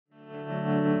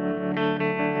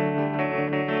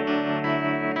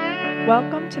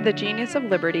Welcome to The Genius of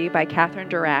Liberty by Catherine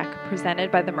Durack,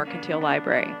 presented by the Mercantile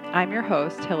Library. I'm your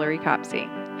host, Hillary Copsey.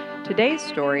 Today's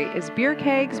story is Beer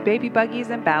Kegs, Baby Buggies,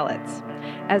 and Ballots.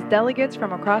 As delegates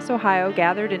from across Ohio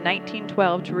gathered in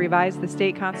 1912 to revise the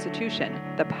state constitution,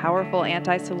 the powerful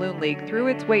Anti-Saloon League threw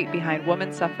its weight behind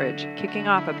women's suffrage, kicking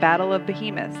off a battle of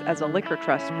behemoths as a liquor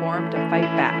trust formed to fight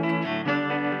back.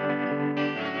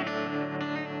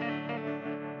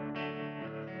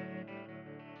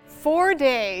 4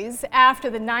 days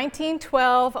after the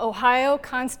 1912 Ohio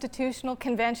Constitutional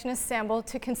Convention assembled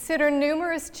to consider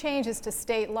numerous changes to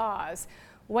state laws,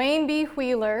 Wayne B.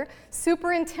 Wheeler,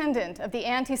 superintendent of the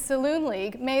Anti-Saloon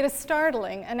League, made a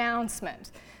startling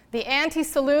announcement. The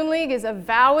Anti-Saloon League is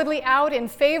avowedly out in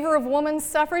favor of women's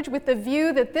suffrage with the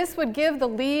view that this would give the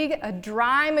League a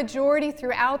dry majority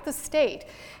throughout the state,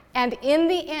 and in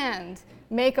the end,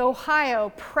 make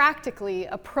Ohio practically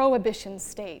a prohibition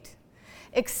state.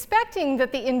 Expecting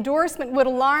that the endorsement would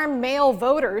alarm male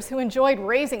voters who enjoyed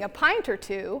raising a pint or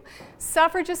two,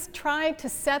 suffragists tried to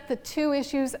set the two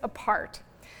issues apart.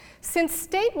 Since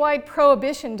statewide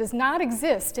prohibition does not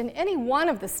exist in any one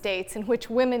of the states in which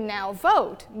women now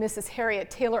vote, Mrs.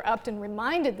 Harriet Taylor Upton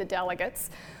reminded the delegates,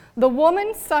 the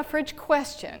woman suffrage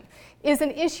question is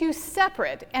an issue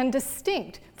separate and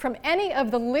distinct from any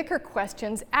of the liquor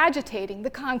questions agitating the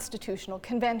Constitutional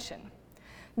Convention.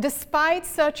 Despite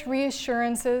such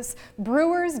reassurances,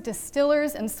 brewers,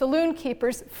 distillers, and saloon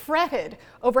keepers fretted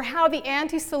over how the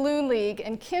Anti-Saloon League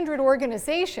and kindred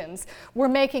organizations were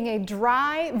making a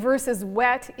dry versus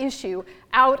wet issue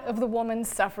out of the woman's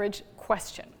suffrage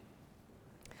question.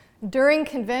 During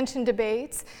convention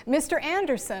debates, Mr.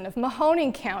 Anderson of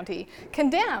Mahoning County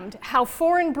condemned how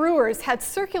foreign brewers had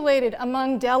circulated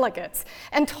among delegates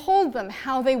and told them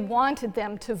how they wanted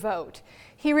them to vote.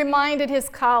 He reminded his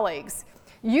colleagues,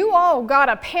 "You all got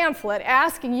a pamphlet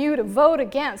asking you to vote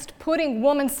against putting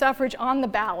women's suffrage on the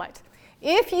ballot.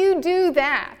 If you do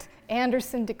that,"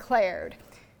 Anderson declared,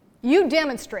 "you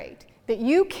demonstrate that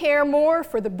you care more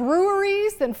for the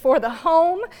breweries than for the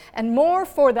home and more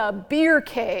for the beer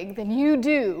keg than you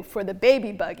do for the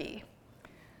baby buggy."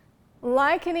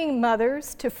 Likening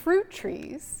mothers to fruit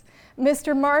trees,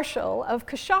 Mr. Marshall of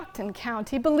Coshocton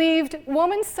County believed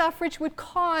women's suffrage would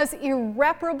cause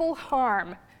irreparable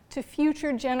harm to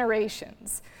future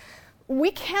generations. We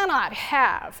cannot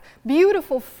have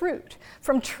beautiful fruit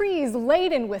from trees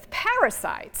laden with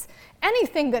parasites,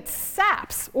 anything that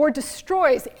saps or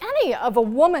destroys any of a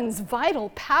woman's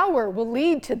vital power will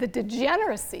lead to the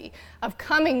degeneracy of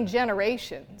coming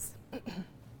generations.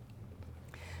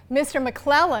 Mr.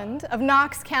 McClelland of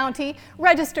Knox County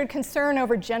registered concern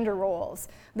over gender roles.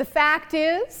 The fact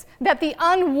is that the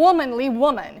unwomanly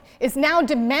woman is now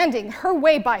demanding her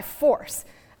way by force.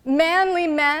 Manly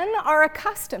men are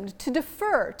accustomed to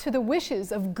defer to the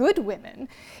wishes of good women.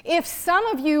 If some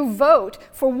of you vote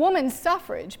for women's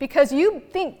suffrage because you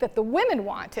think that the women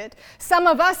want it, some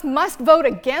of us must vote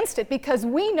against it because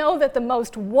we know that the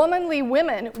most womanly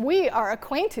women we are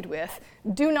acquainted with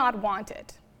do not want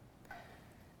it.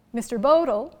 Mr.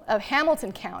 Bodle of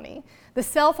Hamilton County, the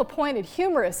self-appointed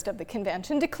humorist of the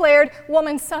convention, declared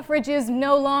women's suffrage is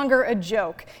no longer a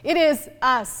joke. It is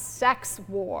a sex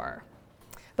war.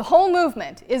 The whole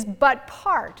movement is but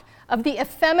part of the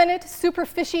effeminate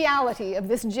superficiality of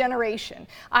this generation.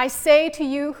 I say to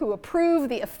you who approve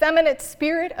the effeminate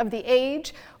spirit of the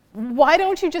age, why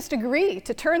don't you just agree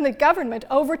to turn the government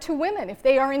over to women if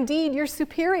they are indeed your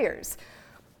superiors?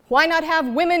 Why not have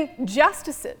women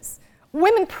justices,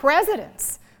 women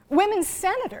presidents, women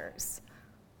senators?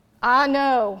 Ah,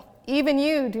 no, even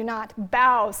you do not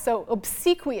bow so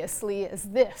obsequiously as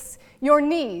this. Your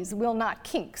knees will not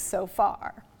kink so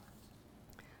far.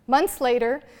 Months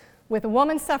later, with a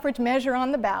woman's suffrage measure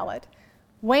on the ballot,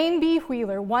 Wayne B.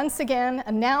 Wheeler once again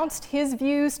announced his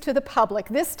views to the public,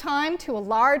 this time to a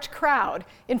large crowd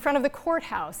in front of the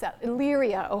courthouse at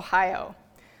Elyria, Ohio.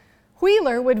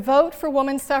 Wheeler would vote for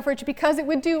women's suffrage because it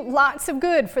would do lots of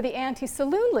good for the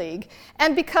Anti-Saloon League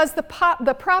and because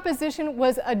the proposition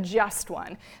was a just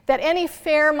one that any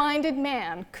fair-minded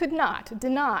man could not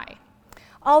deny.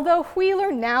 Although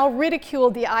Wheeler now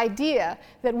ridiculed the idea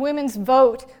that women's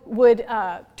vote would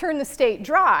turn the state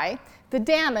dry, the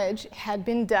damage had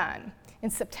been done. In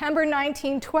September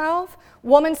 1912,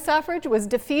 women's suffrage was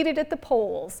defeated at the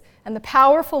polls, and the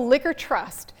powerful liquor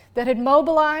trust that had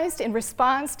mobilized in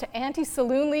response to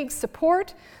Anti-Saloon League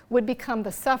support would become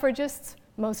the suffragists'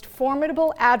 most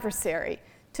formidable adversary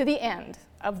to the end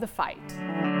of the fight.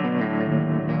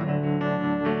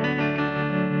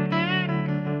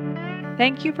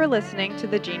 Thank you for listening to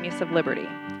The Genius of Liberty.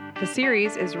 The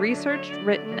series is researched,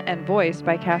 written, and voiced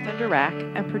by Catherine Durack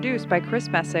and produced by Chris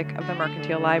Messick of the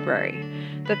Mercantile Library.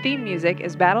 The theme music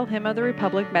is Battle Hymn of the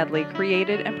Republic medley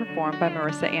created and performed by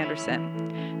Marissa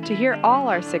Anderson. To hear all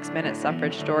our 6-minute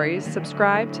suffrage stories,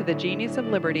 subscribe to The Genius of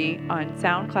Liberty on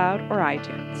SoundCloud or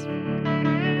iTunes.